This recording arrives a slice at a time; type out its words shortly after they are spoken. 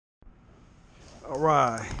All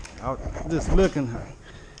right, I was just looking.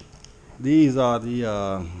 These are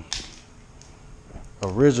the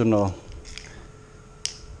original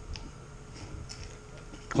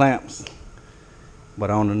clamps, but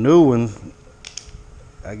on the new ones,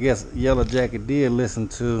 I guess Yellow Jacket did listen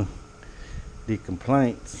to the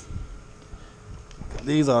complaints.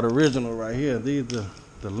 These are the original right here. These are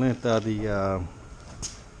the length of the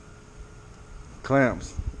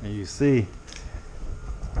clamps, and you see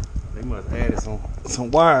they must have added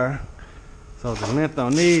some wire, so the length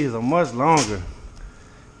on these are much longer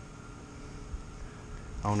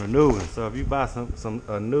on the new one. So if you buy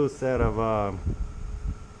a new set of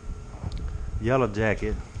Yellow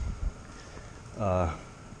Jacket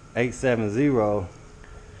 870,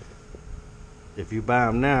 if you buy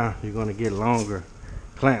them now, you're going to get longer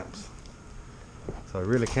clamps. So I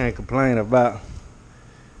really can't complain about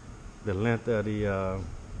the length of the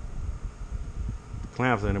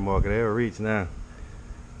clamps anymore, because they'll reach now.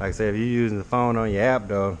 Like I said, if you're using the phone on your app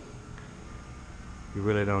though, you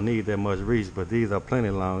really don't need that much reach, but these are plenty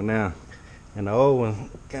long now. And the old one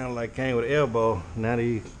kind of like came with an elbow. Now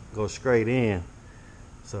these go straight in,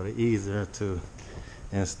 so they're easier to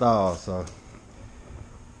install. So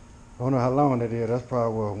I don't know how long that is. That's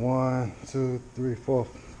probably what, 1, 2, 3, 4,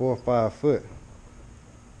 5 foot.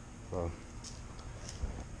 So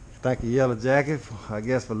thank you, Yellow Jacket, I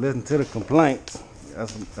guess, for listening to the complaints.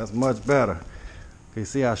 That's much better. You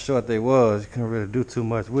see how short they was. You couldn't really do too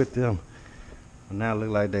much with them. But now it look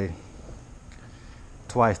like they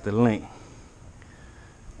twice the length.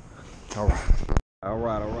 All right. I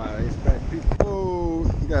expect people. Oh,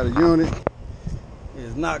 you got a unit.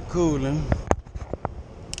 It's not cooling.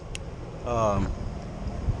 I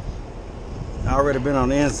already been on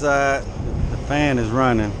the inside. The fan is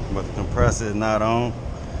running, but the compressor is not on.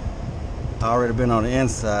 I already been on the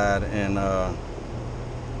inside, and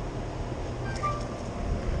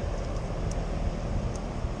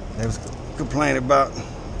they was complaining about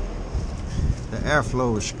the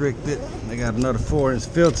airflow restricted. They got another 4-inch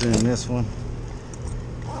filter in this one,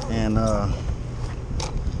 and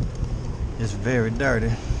it's very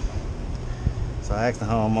dirty. So I asked the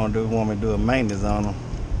homeowner, do he want me to do a maintenance on them?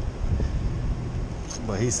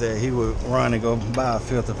 But he said he would run and go buy a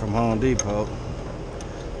filter from Home Depot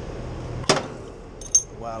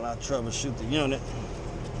while I troubleshoot the unit.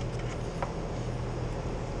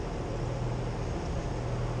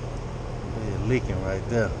 It's leaking right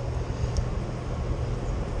there.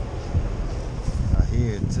 I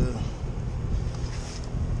hear it too.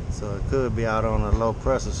 So it could be out on a low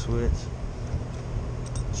pressure switch.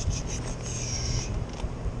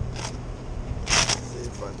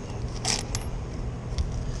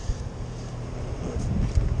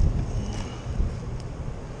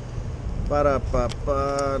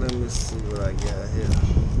 Let me see what I got here.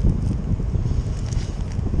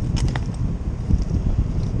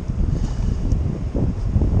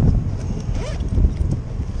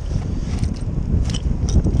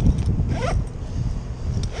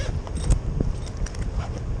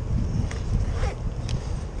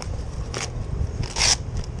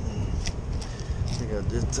 I think I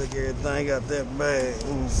just took everything out that bag.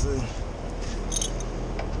 Let me see.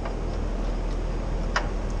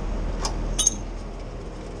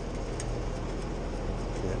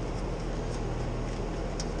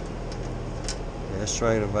 That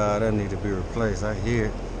straight valve, that need to be replaced. I hear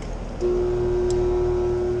it.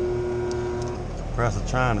 Compressor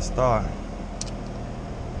trying to start.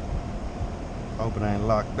 Hope it ain't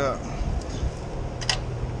locked up.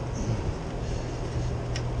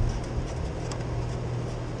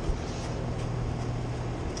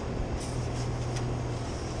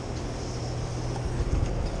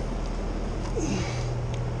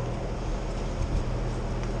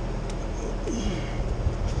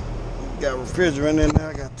 Got refrigerant in there.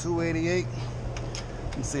 I got 288.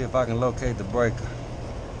 Let me see if I can locate the breaker.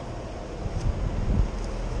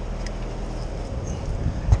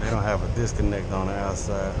 They don't have a disconnect on the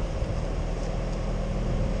outside.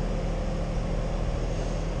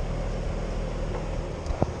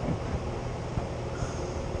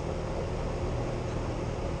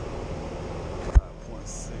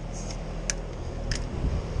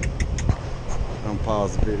 I'm gonna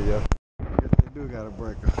pause the video. I guess they do got a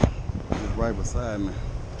breaker. It's right beside me.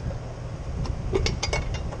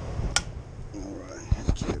 Alright,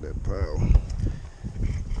 let's kill that power.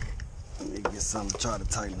 Let me get something to try to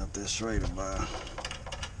tighten up this Schrader valve.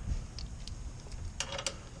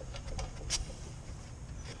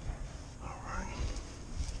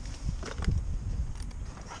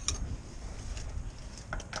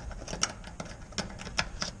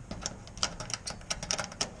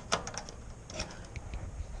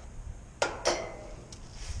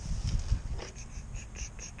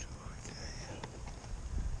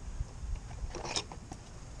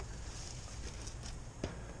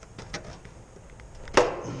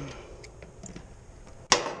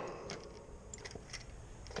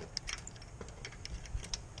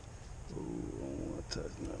 touch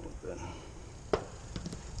that with that.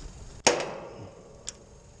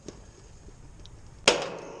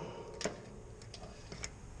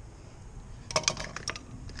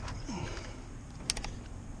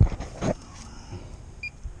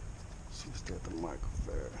 Switch that to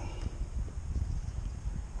microfarad.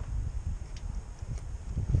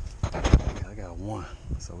 I got one,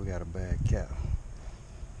 so we got a bad cap.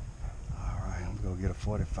 Alright, I'm gonna get a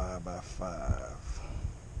 45 by 5.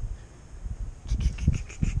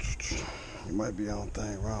 You might be on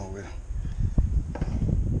thing wrong with it.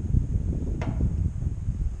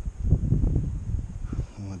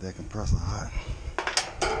 I want that compressor hot.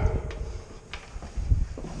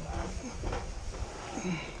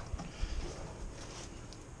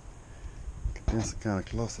 Condenser kind of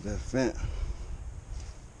close to that vent.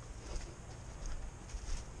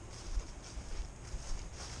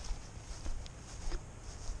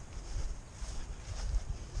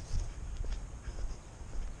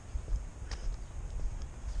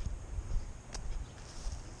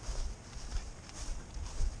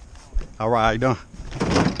 All right, how you doing?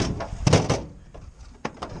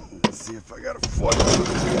 Let's see if I got a 45,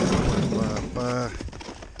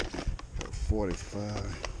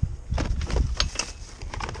 45,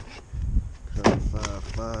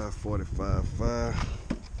 5, 45, 5.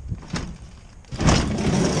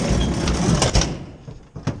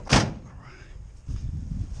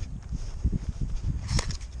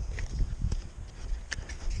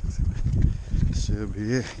 Should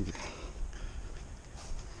be it.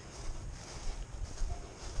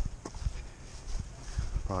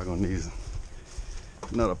 Probably gonna need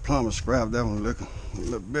another plumber scrap. That one looking a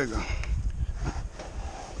little bigger.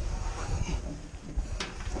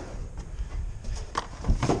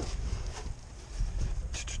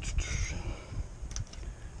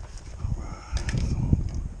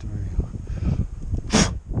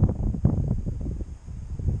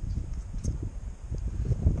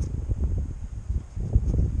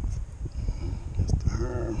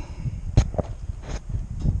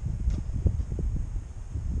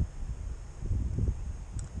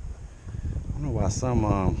 Why some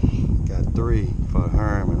got 3 for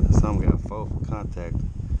Herm and some got 4 for contact.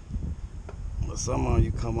 But some of them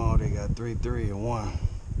you come on, they got 3, and 1.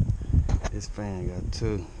 This fan got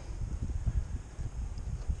 2.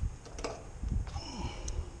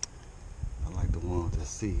 I like the one with the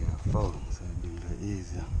C got 4, so it'd be a little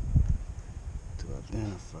easier to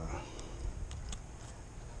identify.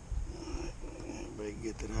 Everybody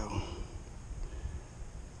get to that one.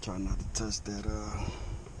 Try not to touch that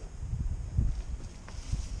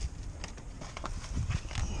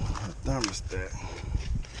thermostat.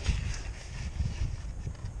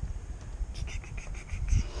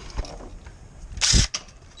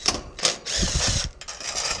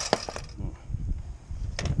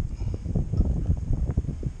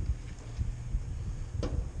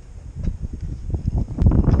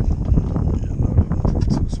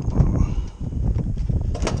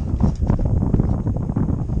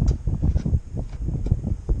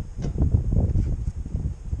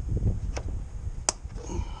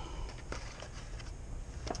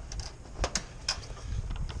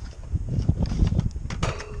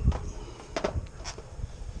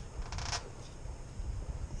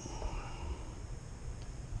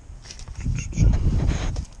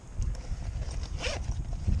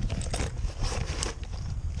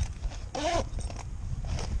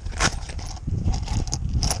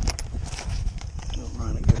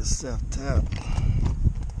 Self-tap.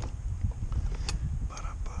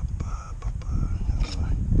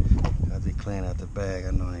 As they clean out the bag,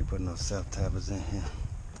 I know I ain't putting no self-tappers in here.